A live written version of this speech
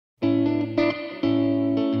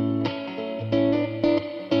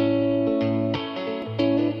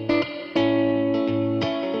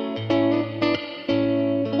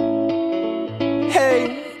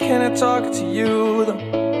I talked to you, though.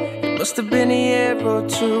 It must have been a year or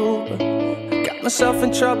two, but I got myself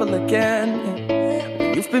in trouble again.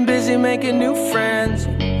 Well, you've been busy making new friends.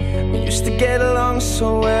 We used to get along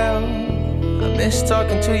so well. I miss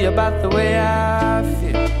talking to you about the way I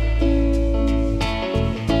feel.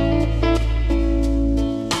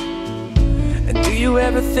 And do you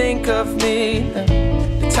ever think of me?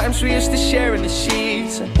 The times we used to share in the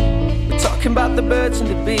sheets, we're talking about the birds and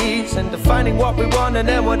the bees, and defining what we want and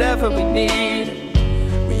then whatever we need.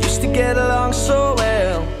 We used to get along so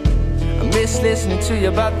well. I miss listening to you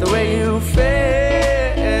about the way you feel.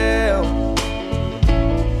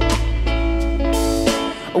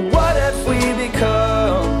 What have we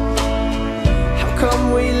become? How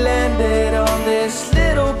come we landed on this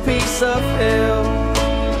little piece of hill?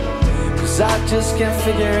 'Cause I just can't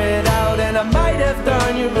figure it out, and I might have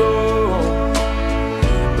done you wrong,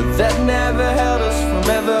 but that never held us from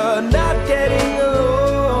ever not getting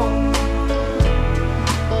along.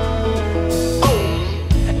 Oh,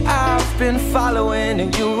 I've been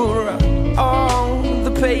following you around all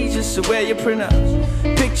the pages of where you pronounce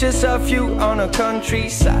pictures of you on a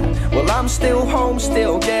countryside. Well, I'm still home,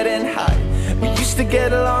 still getting high. We used to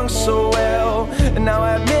get along so well, and now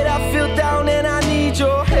I admit I feel down and I need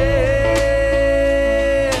your help.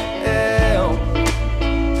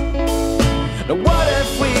 Now what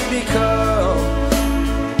have we become?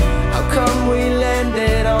 How come we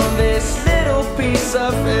landed on this little piece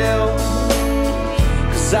of hill?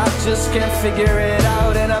 'Cause I just can't figure it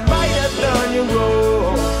out, and I might have done you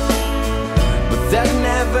wrong, but that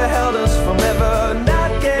never held us from ever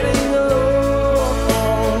not getting along.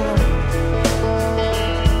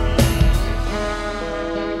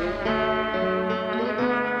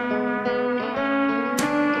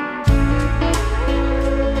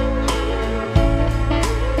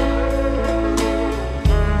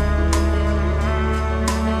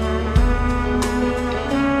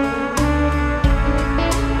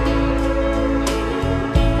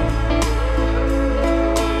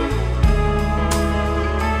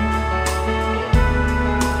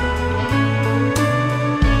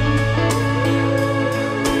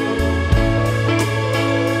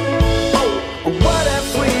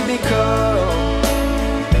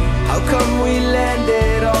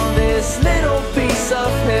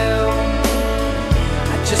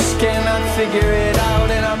 Cannot figure it out,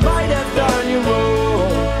 and I might have done you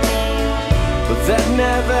wrong, but that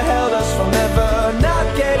never held us from ever not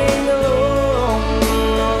getting along.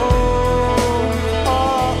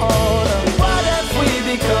 What have we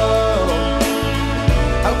become?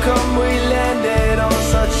 How come we landed on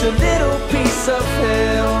such a little piece of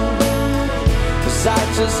hill? 'Cause I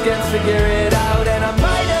just can't figure it out, and I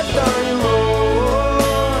might have done you wrong,